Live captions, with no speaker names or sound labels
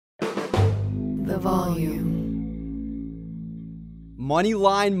the volume.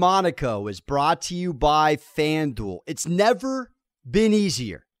 Moneyline Monaco is brought to you by FanDuel. It's never been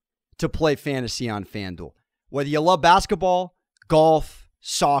easier to play fantasy on FanDuel. Whether you love basketball, golf,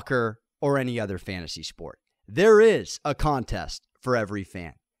 soccer, or any other fantasy sport, there is a contest for every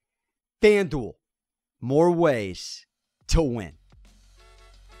fan. FanDuel, more ways to win.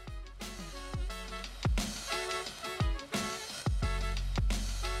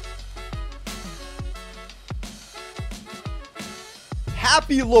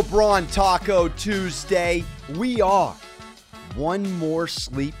 Happy LeBron Taco Tuesday. We are one more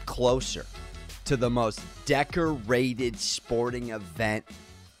sleep closer to the most decorated sporting event,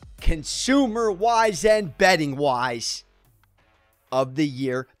 consumer-wise and betting-wise, of the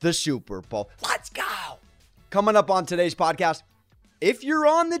year, the Super Bowl. Let's go! Coming up on today's podcast, if you're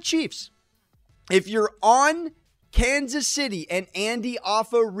on the Chiefs, if you're on Kansas City and Andy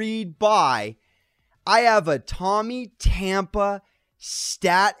Offa-Reed bye, I have a Tommy Tampa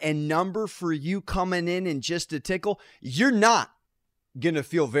stat and number for you coming in just a tickle. You're not going to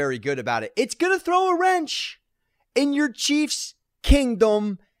feel very good about it. It's going to throw a wrench in your Chiefs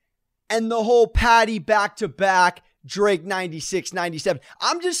kingdom and the whole Patty back-to-back Drake 96, 97.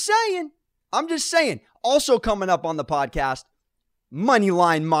 I'm just saying. Also coming up on the podcast,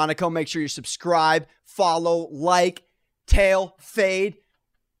 Moneyline Monaco. Make sure you subscribe, follow, like, tail, fade.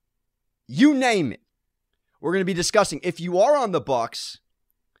 You name it. We're going to be discussing, if you are on the Bucs,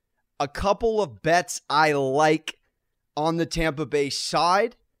 a couple of bets I like on the Tampa Bay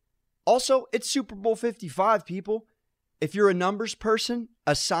side. Also, it's Super Bowl 55, people. If you're a numbers person,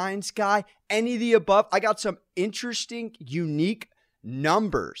 a signs guy, any of the above, I got some interesting, unique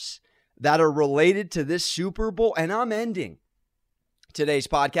numbers that are related to this Super Bowl. And I'm ending today's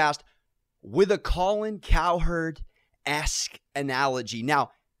podcast with a Colin Cowherd-esque analogy.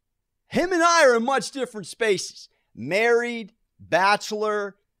 Now, him and I are in much different spaces. Married,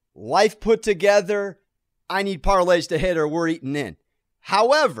 bachelor, life put together. I need parlays to hit or we're eating in.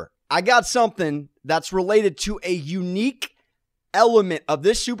 However, I got something that's related to a unique element of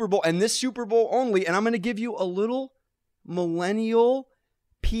this Super Bowl and this Super Bowl only. And I'm going to give you a little millennial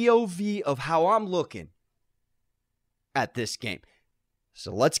POV of how I'm looking at this game.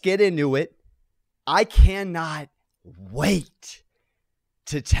 So let's get into it. I cannot wait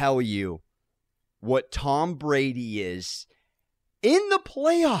to tell you what Tom Brady is in the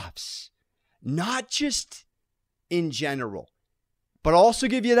playoffs, not just in general, but also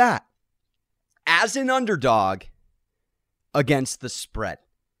give you that as an underdog against the spread.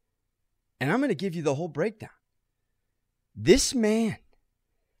 And I'm going to give you the whole breakdown. This man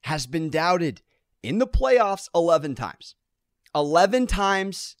has been doubted in the playoffs 11 times. 11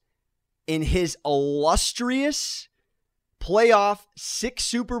 times in his illustrious playoff 6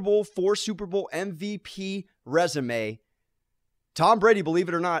 Super Bowl, 4 Super Bowl MVP resume. Tom Brady, believe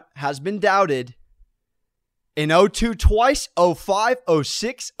it or not, has been doubted in 2002 twice, 2005,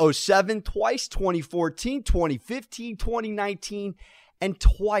 2006, 2007 twice, 2014, 2015, 2019, and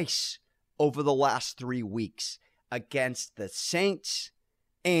twice over the last 3 weeks against the Saints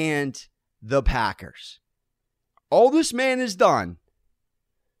and the Packers. All this man has done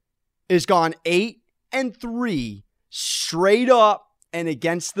is gone 8-3 straight up and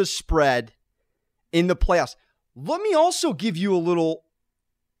against the spread in the playoffs. Let me also give you a little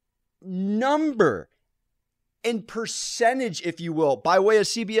number and percentage, if you will, by way of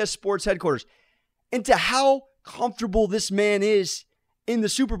CBS Sports headquarters, into how comfortable this man is in the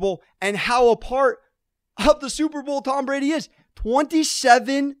Super Bowl and how a part of the Super Bowl Tom Brady is.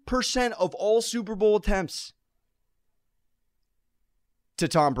 27% of all Super Bowl attempts to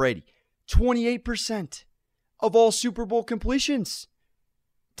Tom Brady. 28% of all Super Bowl completions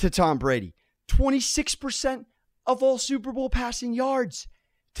to Tom Brady. 26% of all Super Bowl passing yards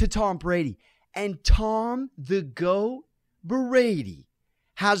to Tom Brady. And Tom the GOAT Brady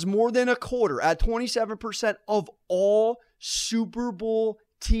has more than a quarter at 27% of all Super Bowl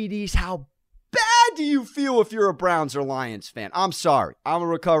TDs. How bad do you feel if you're a Browns or Lions fan? I'm sorry. I'm a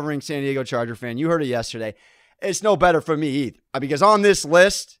recovering San Diego Charger fan. You heard it yesterday. It's no better for me either. Because on this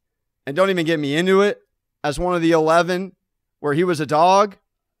list, and don't even get me into it, as one of the 11 where he was a dog,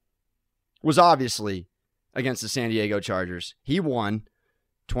 was obviously against the San Diego Chargers. He won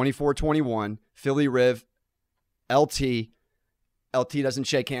 24-21. Philly Riv, LT. LT doesn't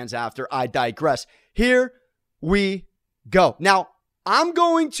shake hands after. I digress. Here we go. Now, I'm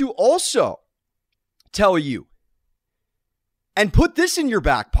going to also tell you and put this in your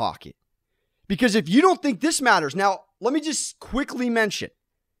back pocket, because if you don't think this matters, now let me just quickly mention,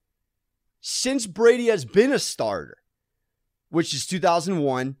 since Brady has been a starter, which is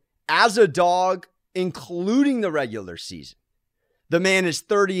 2001, as a dog, including the regular season, the man is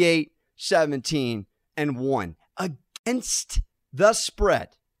 38-17-1 against the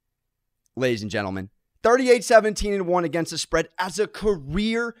spread. Ladies and gentlemen, 38-17-1 against the spread as a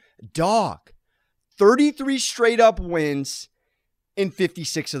career dog. 33 straight up wins in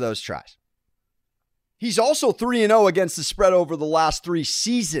 56 of those tries. He's also 3-0 against the spread over the last 3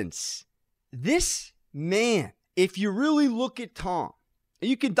 seasons. This man, if you really look at Tom,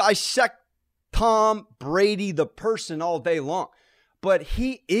 you can dissect Tom Brady, the person, all day long, but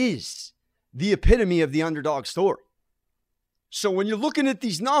he is the epitome of the underdog story. So when you're looking at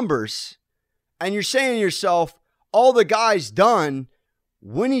these numbers and you're saying to yourself, all the guy's done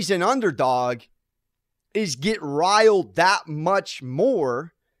when he's an underdog is get riled that much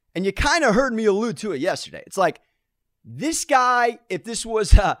more. And you kind of heard me allude to it yesterday. It's like, this guy, if this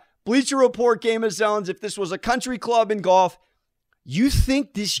was a Bleacher Report Game of Zones, if this was a country club in golf, you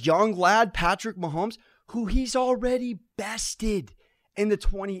think this young lad, Patrick Mahomes, who he's already bested in the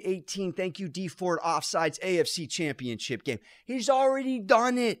 2018, thank you, D Ford Offsides AFC Championship game. He's already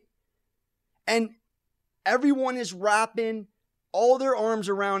done it. And everyone is wrapping all their arms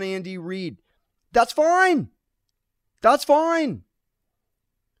around Andy Reid. That's fine. That's fine.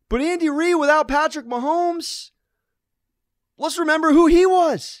 But Andy Reid without Patrick Mahomes, let's remember who he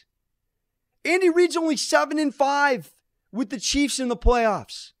was. Andy Reid's only 7-5 with the Chiefs in the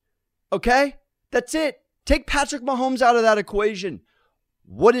playoffs. Okay? That's it. Take Patrick Mahomes out of that equation.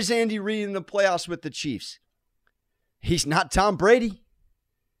 What is Andy Reid in the playoffs with the Chiefs? He's not Tom Brady.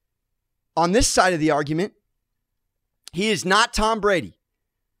 On this side of the argument, he is not Tom Brady.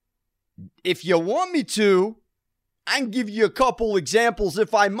 If you want me to, I can give you a couple examples,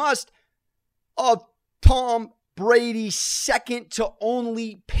 if I must, of Tom Brady's second to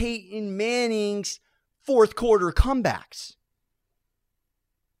only Peyton Manning's fourth quarter comebacks.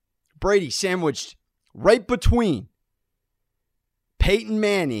 Brady sandwiched right between Peyton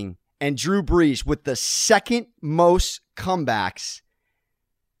Manning and Drew Brees with the second most comebacks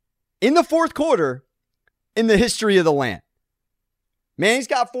in the fourth quarter in the history of the land. Manning's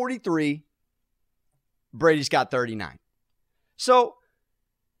got 43. Brady's got 39. So,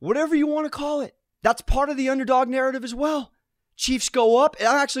 whatever you want to call it, that's part of the underdog narrative as well. Chiefs go up. And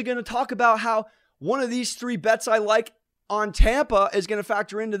I'm actually going to talk about how one of these 3 bets I like on Tampa is going to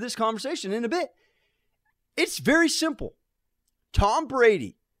factor into this conversation in a bit. It's very simple. Tom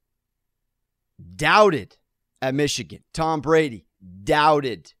Brady doubted at Michigan. Tom Brady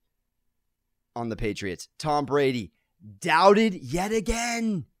doubted on the Patriots. Tom Brady doubted yet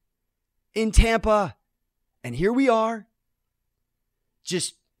again in Tampa. And here we are.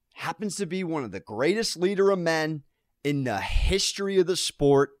 Just happens to be one of the greatest leader of men in the history of the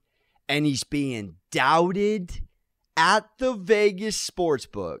sport. And he's being doubted at the Vegas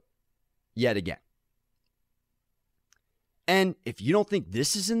Sportsbook yet again. And if you don't think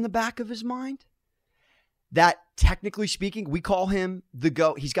this is in the back of his mind, that technically speaking, we call him the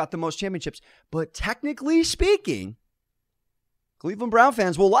GOAT. He's got the most championships. But technically speaking, Cleveland Brown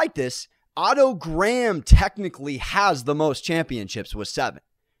fans will like this. Otto Graham technically has the most championships with 7.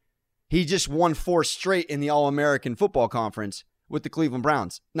 He just won 4 straight in the All-American Football Conference with the Cleveland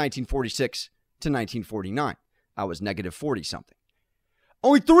Browns, 1946 to 1949. I was negative 40-something.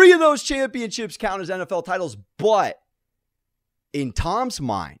 Only 3 of those championships count as NFL titles, but in Tom's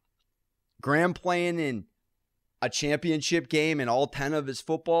mind, Graham playing in a championship game in all 10 of his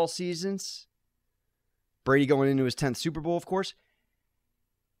football seasons, Brady going into his 10th Super Bowl, of course.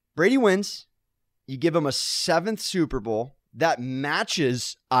 Brady wins. You give him a 7th Super Bowl that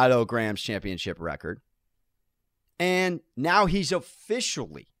matches Otto Graham's championship record. And now he's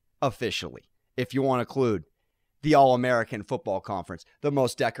officially, if you want to include the All-American Football Conference, the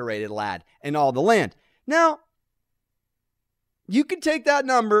most decorated lad in all the land. Now, you can take that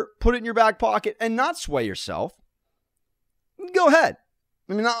number, put it in your back pocket, and not sway yourself. Go ahead.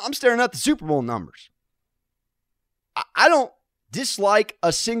 I mean, I'm staring at the Super Bowl numbers. I don't dislike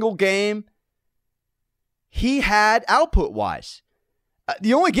a single game he had output-wise.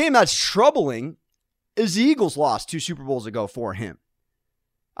 The only game that's troubling is the Eagles lost 2 Super Bowls ago for him.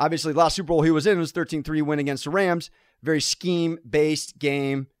 Obviously, the last Super Bowl he was in was 13-3 win against the Rams. Very scheme-based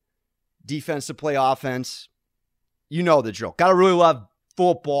game. Defense to play offense. You know the drill. Got to really love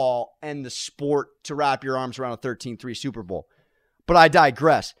football and the sport to wrap your arms around a 13-3 Super Bowl. But I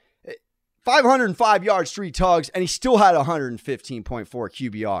digress. 505 yards, 3 tugs, and he still had 115.4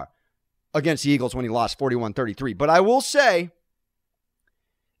 QBR against the Eagles when he lost 41-33. But I will say,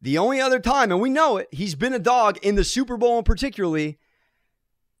 the only other time, and we know it, he's been a dog in the Super Bowl in particularly,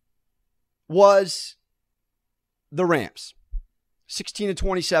 was the Rams. 16 to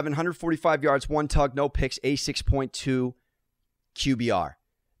 27, 145 yards, one tug, no picks, a 6.2 QBR.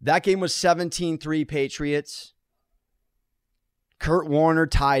 That game was 17-3 Patriots. Kurt Warner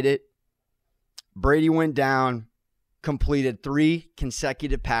tied it. Brady went down, completed 3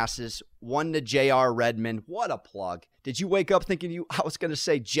 consecutive passes, one to J.R. Redmond. What a plug. Did you wake up thinking I was going to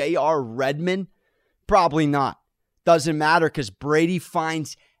say J.R. Redmond? Probably not. Doesn't matter because Brady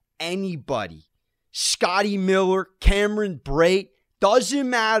finds anybody. Scotty Miller, Cameron Brate, doesn't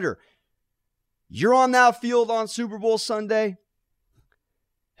matter. You're on that field on Super Bowl Sunday,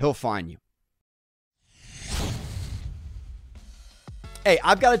 he'll find you. Hey,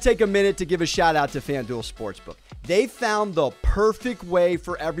 I've got to take a minute to give a shout out to FanDuel Sportsbook. They found the perfect way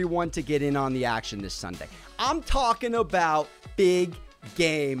for everyone to get in on the action this Sunday. I'm talking about Big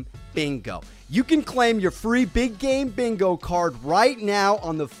Game Bingo. You can claim your free Big Game Bingo card right now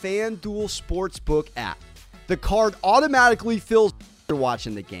on the FanDuel Sportsbook app. The card automatically fills after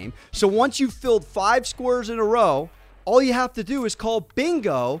watching the game. So once you've filled 5 squares in a row, all you have to do is call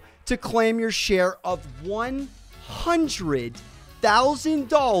bingo to claim your share of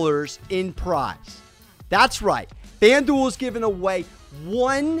 $100,000 in prize. That's right. FanDuel is giving away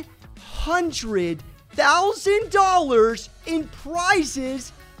 $100,000 in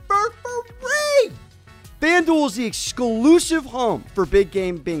prizes for free. FanDuel is the exclusive home for Big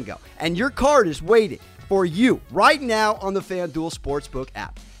Game Bingo, and your card is waiting for you right now on the FanDuel Sportsbook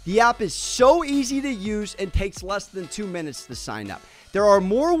app. The app is so easy to use and takes less than 2 minutes to sign up. There are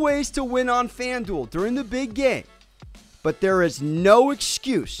more ways to win on FanDuel during the big game, but there is no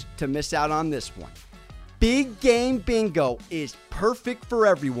excuse to miss out on this one. Big Game Bingo is perfect for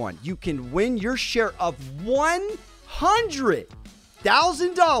everyone. You can win your share of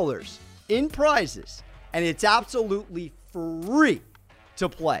 $100,000 in prizes, and it's absolutely free to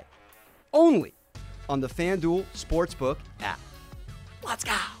play. Only on the FanDuel Sportsbook app. Let's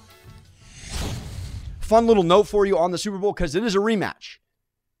go. Fun little note for you on the Super Bowl, because it is a rematch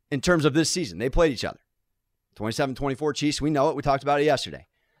in terms of this season. They played each other. 27-24 Chiefs, we know it. We talked about it yesterday.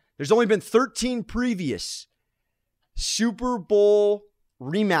 There's only been 13 previous Super Bowl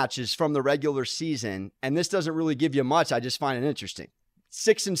rematches from the regular season, and this doesn't really give you much. I just find it interesting.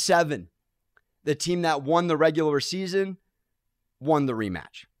 6-7. The team that won the regular season won the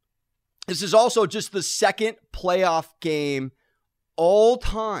rematch. This is also just the second playoff game all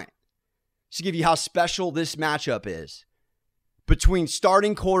time, to give you how special this matchup is, between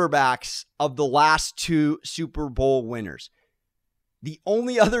starting quarterbacks of the last 2 Super Bowl winners. The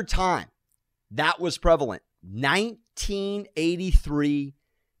only other time that was prevalent, 1983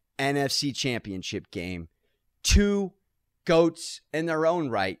 NFC Championship game. 2 GOATs in their own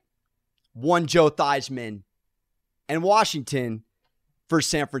right. One Joe Theismann and Washington for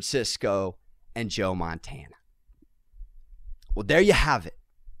San Francisco and Joe Montana. Well, there you have it.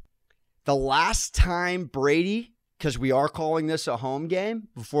 The last time Brady, because we are calling this a home game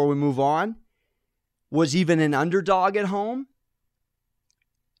before we move on, was even an underdog at home,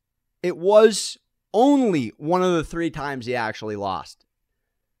 it was only one of the 3 times he actually lost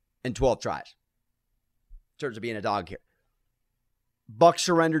in 12 tries. In terms of being a dog here. Bucs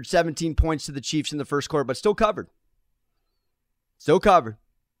surrendered 17 points to the Chiefs in the first quarter, but still covered. Still covered.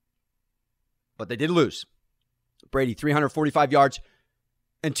 But they did lose. Brady, 345 yards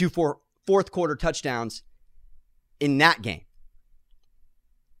and 2 fourth quarter touchdowns in that game.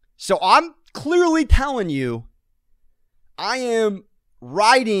 So I'm clearly telling you, I am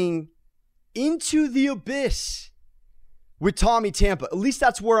riding into the abyss with Tommy Tampa. At least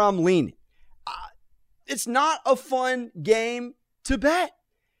that's where I'm leaning. It's not a fun game to bet.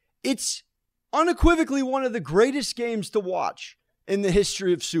 It's unequivocally one of the greatest games to watch in the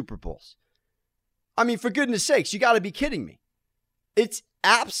history of Super Bowls. I mean, for goodness sakes, you got to be kidding me. It's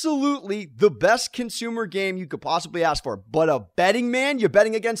absolutely the best consumer game you could possibly ask for. But a betting man, you're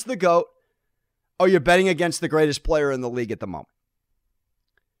betting against the GOAT, or you're betting against the greatest player in the league at the moment.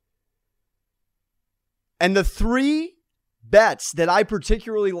 And the 3 bets that I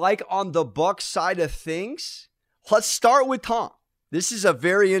particularly like on the Bucs side of things, let's start with Tom. This is a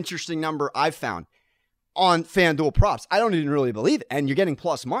very interesting number I found on FanDuel props. I don't even really believe it. And you're getting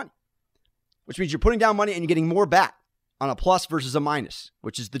plus money, which means you're putting down money and you're getting more back on a plus versus a minus,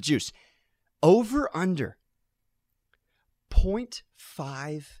 which is the juice. Over under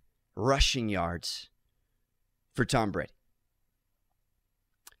 0.5 rushing yards for Tom Brady.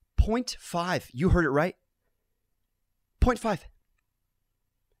 0.5. You heard it right. 0.5.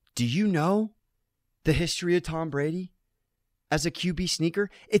 Do you know the history of Tom Brady as a QB sneaker?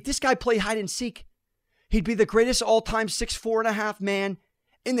 If this guy played hide and seek, he'd be the greatest all-time 6'4.5" man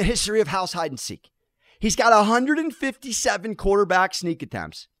in the history of house hide and seek. He's got 157 quarterback sneak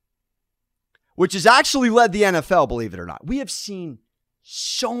attempts, which has actually led the NFL, believe it or not. We have seen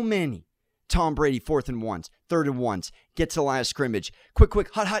so many Tom Brady 4th and 1s, 3rd and 1s, get to the line of scrimmage, quick,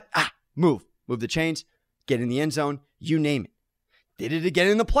 hut, move the chains, get in the end zone, you name it. Did it again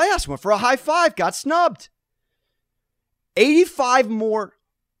in the playoffs, went for a high five, got snubbed. 85 more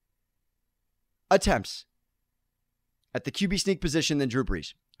attempts at the QB sneak position than Drew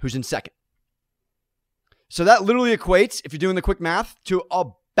Brees, who's in second. So that literally equates, if you're doing the quick math, to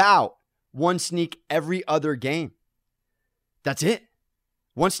about one sneak every other game. That's it.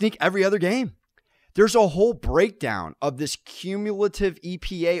 One sneak every other game. There's a whole breakdown of this cumulative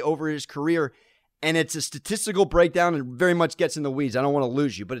EPA over his career, and it's a statistical breakdown and very much gets in the weeds. I don't want to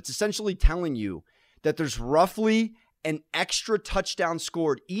lose you, but it's essentially telling you that there's roughly an extra touchdown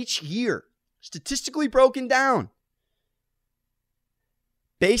scored each year, statistically broken down,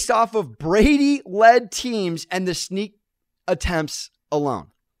 based off of Brady-led teams and the sneak attempts alone.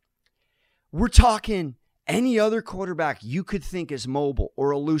 We're talking any other quarterback you could think is mobile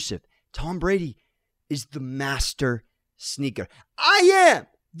or elusive. Tom Brady is the master sneaker. I am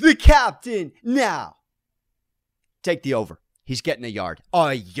the captain now. Take the over. He's getting a yard.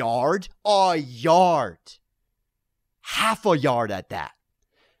 A yard? A yard. Half a yard at that.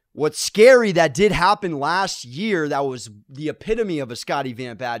 What's scary that did happen last year, that was the epitome of a Scotty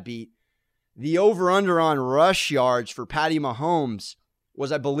Van Bad beat. The over-under on rush yards for Patty Mahomes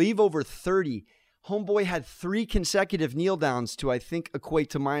was, I believe, over 30. Homeboy had 3 consecutive kneel downs to, I think, equate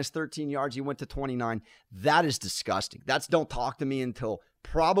to minus 13 yards. He went to 29. That is disgusting. That's don't talk to me until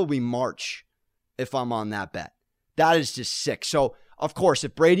probably March if I'm on that bet. That is just sick. So, of course,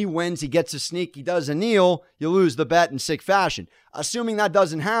 if Brady wins, he gets a sneak, he does a kneel, you lose the bet in sick fashion. Assuming that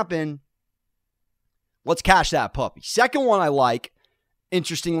doesn't happen, let's cash that puppy. Second one I like,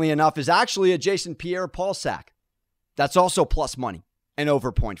 interestingly enough, is actually a Jason Pierre-Paul sack. That's also plus money and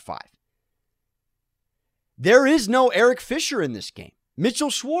over 0.5. There is no Eric Fisher in this game. Mitchell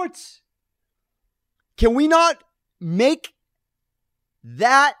Schwartz. Can we not make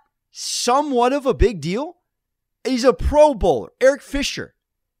that somewhat of a big deal? He's a Pro Bowler. Eric Fisher.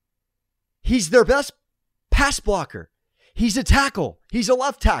 He's their best pass blocker. He's a tackle. He's a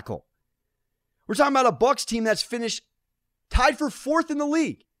left tackle. We're talking about a Bucs team that's finished tied for 4th in the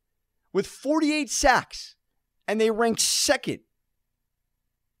league with 48 sacks, and they rank 2nd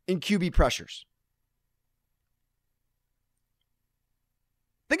in QB pressures.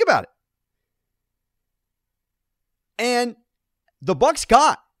 Think about it. And the Bucs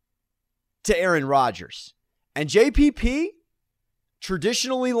got to Aaron Rodgers. And JPP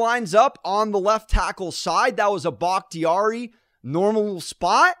traditionally lines up on the left tackle side. That was a Bakhtiari normal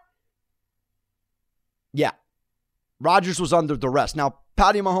spot. Yeah. Rodgers was under the rest. Now,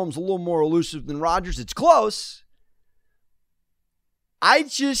 Patty Mahomes a little more elusive than Rodgers. It's close. I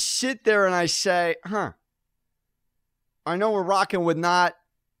just sit there and I say, I know we're rocking with not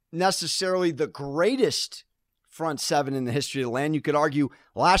necessarily the greatest front seven in the history of the land. You could argue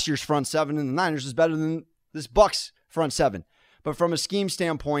last year's front seven in the Niners is better than this Bucs front seven. But from a scheme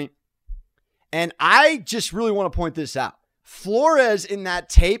standpoint, and I just really want to point this out. Flores in that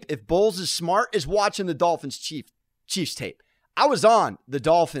tape, if Bowles is smart, is watching the Dolphins Chiefs tape. I was on the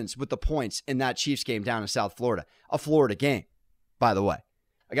Dolphins with the points in that Chiefs game down in South Florida. A Florida game, by the way.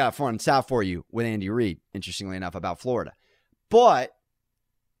 I got a fun stat for you with Andy Reid, interestingly enough, about Florida. But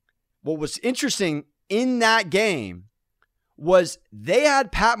what was interesting in that game was they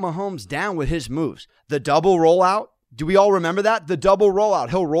had Pat Mahomes down with his moves. The double rollout. Do we all remember that? The double rollout.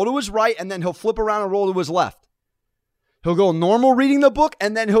 He'll roll to his right, and then he'll flip around and roll to his left. He'll go normal reading the book,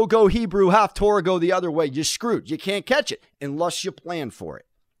 and then he'll go Hebrew half Torah, go the other way. You're screwed. You can't catch it unless you plan for it.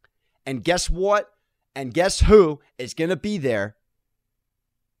 And guess what? And guess who is going to be there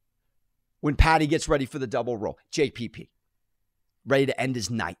when Patty gets ready for the double roll? JPP. Ready to end his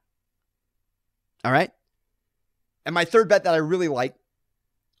night. All right? And my third bet that I really like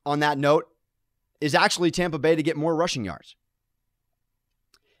on that note is actually Tampa Bay to get more rushing yards.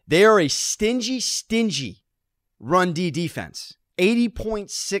 They are a stingy run D defense.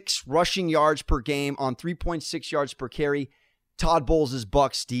 80.6 rushing yards per game on 3.6 yards per carry. Todd Bowles'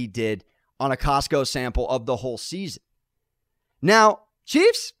 Bucs D did on a Costco sample of the whole season. Now,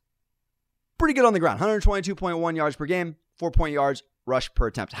 Chiefs, pretty good on the ground. 122.1 yards per game, 4 yards rush per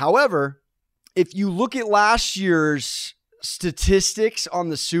attempt. However, if you look at last year's statistics on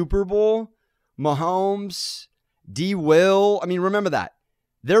the Super Bowl, Mahomes, D. Will, remember that.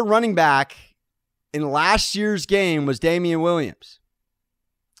 Their running back in last year's game was Damian Williams.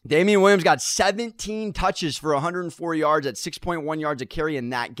 Damian Williams got 17 touches for 104 yards at 6.1 yards a carry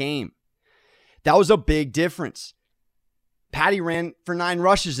in that game. That was a big difference. Patty ran for 9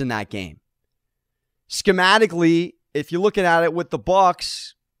 rushes in that game. Schematically, if you're looking at it with the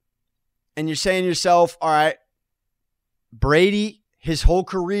Bucs and you're saying to yourself, all right, Brady, his whole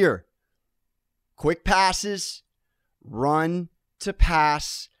career, quick passes, run to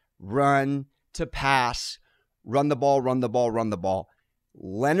pass, run to pass, run the ball, run the ball, run the ball.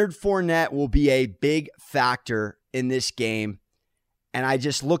 Leonard Fournette will be a big factor in this game. And I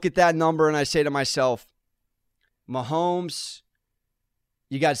just look at that number and I say to myself, Mahomes,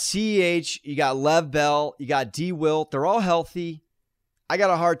 you got CEH, you got Lev Bell, you got D. Wilt. They're all healthy. I got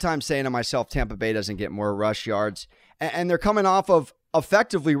a hard time saying to myself Tampa Bay doesn't get more rush yards. And they're coming off of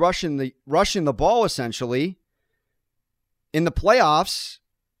effectively rushing the ball, essentially, in the playoffs.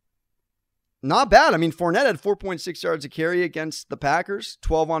 Not bad. I mean, Fournette had 4.6 yards a carry against the Packers,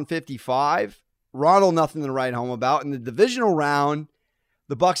 12 on 55. Ronald, nothing to write home about. In the divisional round,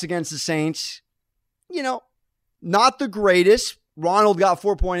 the Bucs against the Saints, not the greatest. Ronald got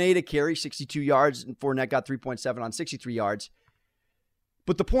 4.8 a carry, 62 yards, and Fournette got 3.7 on 63 yards.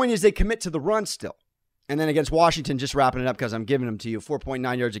 But the point is they commit to the run still. And then against Washington, just wrapping it up because I'm giving them to you,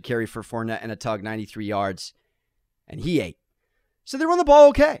 4.9 yards a carry for Fournette and a tug, 93 yards. And he ate. So they run the ball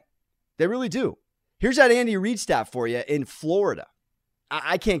okay. They really do. Here's that Andy Reid stat for you in Florida.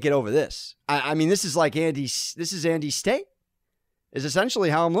 I can't get over this. I mean, this is like Andy's state, is essentially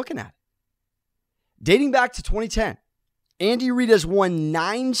how I'm looking at it. Dating back to 2010, Andy Reid has won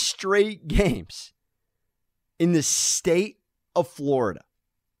 9 straight games in the state of Florida.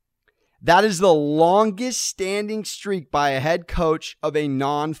 That is the longest standing streak by a head coach of a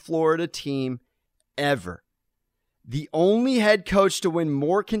non-Florida team ever. The only head coach to win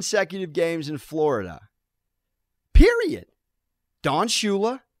more consecutive games in Florida, period. Don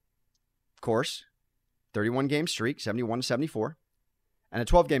Shula, of course, 31-game streak, 71-74, and a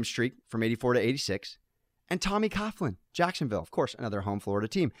 12-game streak from 84 to 86. And Tommy Coughlin, Jacksonville, of course, another home Florida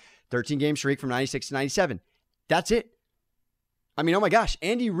team, 13-game streak from 96 to 97. That's it. I mean, oh my gosh,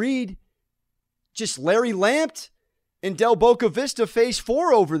 Andy Reid just Larry Lamped in Del Boca Vista Phase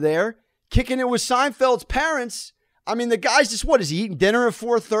 4 over there, kicking it with Seinfeld's parents. I mean, the guy's just, what, is he eating dinner at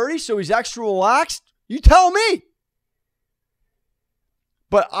 4:30 so he's extra relaxed? You tell me.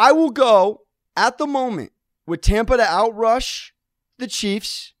 But I will go at the moment with Tampa to outrush the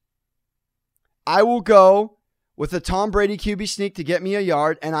Chiefs. I will go with a Tom Brady QB sneak to get me a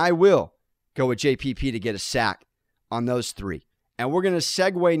yard, and I will go with JPP to get a sack on those 3. And we're going to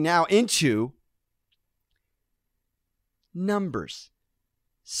segue now into numbers,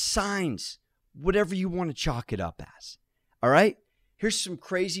 signs, whatever you want to chalk it up as. All right? Here's some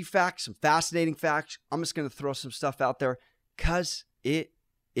crazy facts, some fascinating facts. I'm just going to throw some stuff out there because it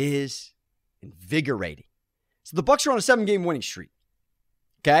is invigorating. So the Bucs are on a 7-game winning streak.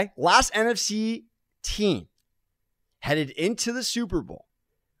 Okay? Last NFC team headed into the Super Bowl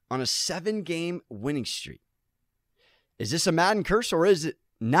on a 7-game winning streak. Is this a Madden curse or is it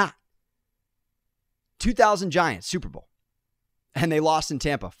not? 2000 Giants, Super Bowl. And they lost in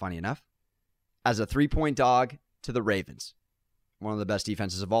Tampa, funny enough, as a 3-point dog to the Ravens. One of the best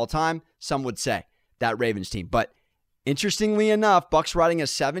defenses of all time, some would say, that Ravens team. But interestingly enough, Bucs riding a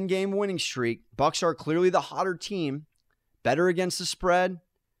 7-game winning streak. Bucs are clearly the hotter team, better against the spread,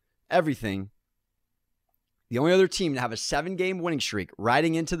 everything. The only other team to have a 7-game winning streak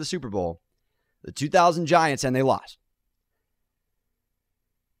riding into the Super Bowl, the 2000 Giants, and they lost.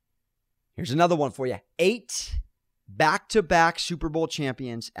 Here's another one for you. 8 back-to-back Super Bowl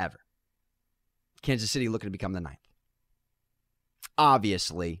champions ever. Kansas City looking to become the 9th.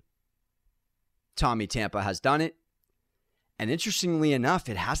 Obviously, Tommy Tampa has done it. And interestingly enough,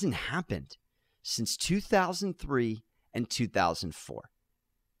 it hasn't happened since 2003 and 2004.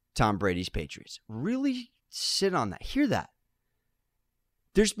 Tom Brady's Patriots. Really sit on that. Hear that.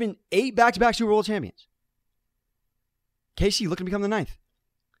 There's been 8 back-to-back Super Bowl champions. KC looking to become the 9th.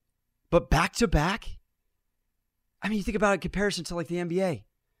 But back-to-back? I mean, you think about it in comparison to like the NBA.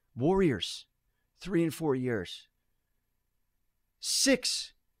 Warriors, 3 and 4 years.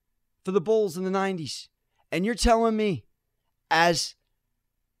 6 for the Bulls in the 90s. And you're telling me, as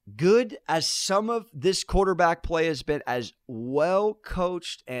good as some of this quarterback play has been, as well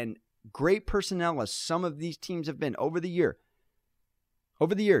coached and great personnel as some of these teams have been over the years,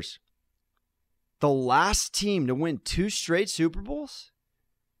 the last team to win 2 straight Super Bowls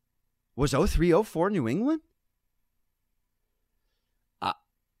was 03-04 New England?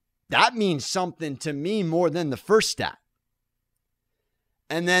 That means something to me more than the first stat.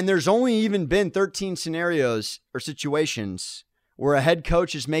 And then there's only even been 13 scenarios or situations where a head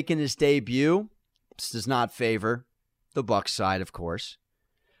coach is making his debut. This does not favor the Bucs side, of course.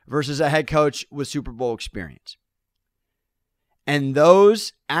 versus a head coach with Super Bowl experience. And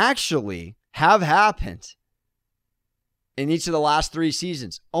those actually have happened in each of the last 3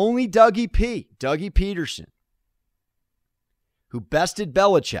 seasons. Only Dougie Peterson, who bested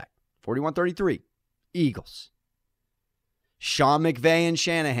Belichick, 41-33, Eagles. Sean McVay and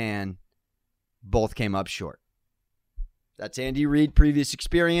Shanahan both came up short. That's Andy Reid, previous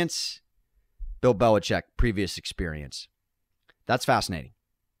experience. Bill Belichick, previous experience. That's fascinating.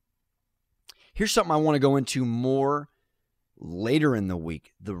 Here's something I want to go into more later in the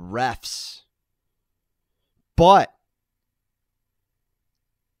week, the refs. But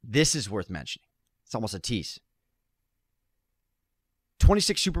this is worth mentioning. It's almost a tease.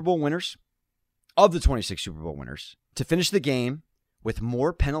 26 Super Bowl winners, of the 26 Super Bowl winners, to finish the game with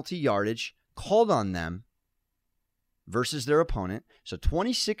more penalty yardage called on them versus their opponent. So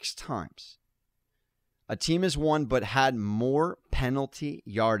 26 times a team has won but had more penalty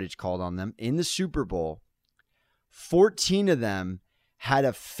yardage called on them in the Super Bowl. 14 of them had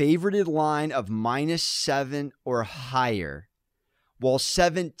a favorited line of -7 or higher, while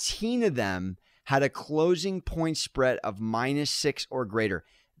 17 of them had a closing point spread of -6 or greater.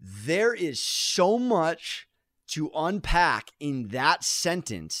 There is so much to unpack in that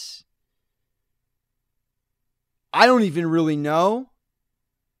sentence. I don't even really know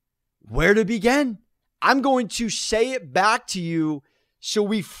where to begin. I'm going to say it back to you so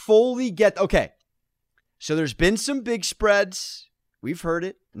we fully get... Okay, so there's been some big spreads. We've heard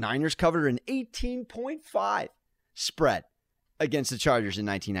it. Niners covered an 18.5 spread against the Chargers in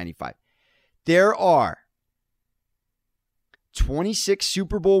 1995. There are 26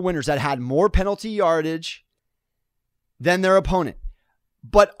 Super Bowl winners that had more penalty yardage than their opponent.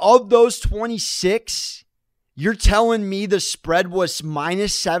 But of those 26, you're telling me the spread was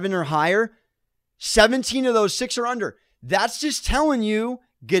 -7 or higher? 17 of those 6 are under. That's just telling you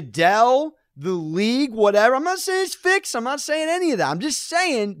Goodell, the league, whatever. I'm not saying it's fixed. I'm not saying any of that. I'm just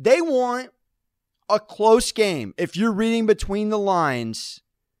saying they want a close game. If you're reading between the lines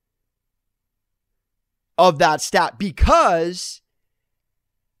of that stat, because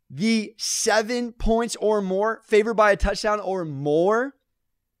the 7 points or more, favored by a touchdown or more,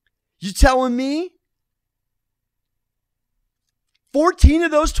 you telling me 14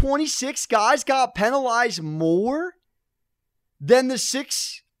 of those 26 guys got penalized more than the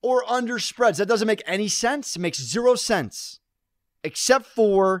 6 or under spreads? That doesn't make any sense. It makes 0 sense, except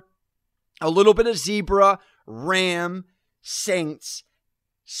for a little bit of zebra, Ram, Saints,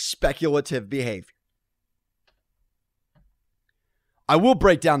 speculative behavior. I will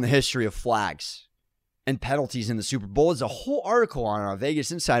break down the history of flags and penalties in the Super Bowl. There's a whole article on our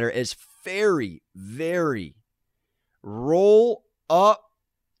Vegas Insider. It's very, very roll up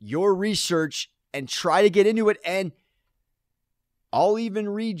your research and try to get into it. And I'll even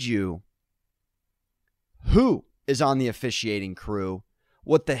read you who is on the officiating crew,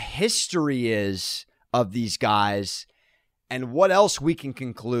 what the history is of these guys, and what else we can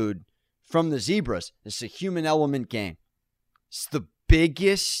conclude from the Zebras. It's a human element game. It's the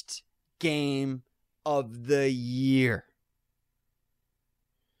biggest game of the year.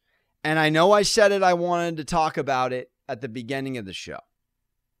 And I know I said it, I wanted to talk about it at the beginning of the show.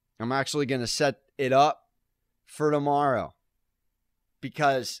 I'm actually going to set it up for tomorrow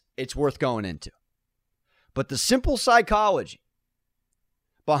because it's worth going into. But the simple psychology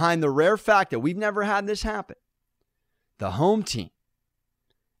behind the rare fact that we've never had this happen, the home team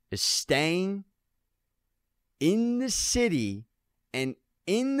is staying in the city and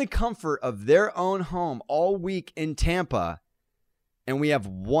in the comfort of their own home all week in Tampa, and we have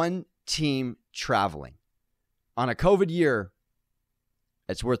one team traveling. On a COVID year,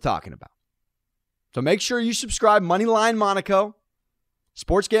 it's worth talking about. So make sure you subscribe. Moneyline Monaco.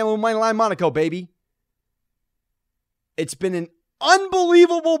 Sports Gambling Moneyline Monaco, baby. It's been an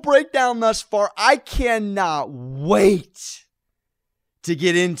unbelievable breakdown thus far. I cannot wait to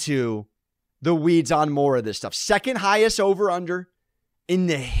get into the weeds on more of this stuff. Second highest over-under in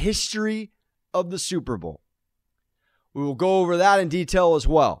the history of the Super Bowl. We will go over that in detail as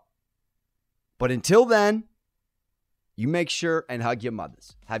well. But until then, you make sure and hug your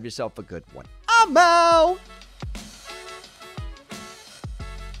mothers. Have yourself a good one. I'm out.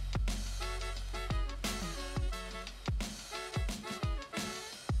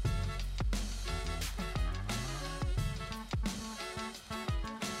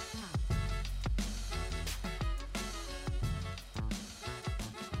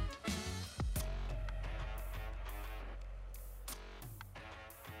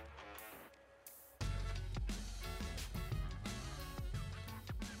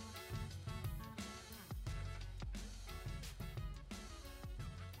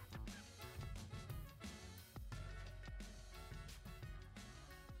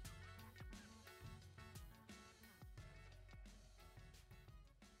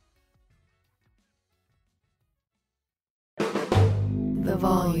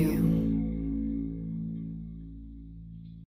 volume.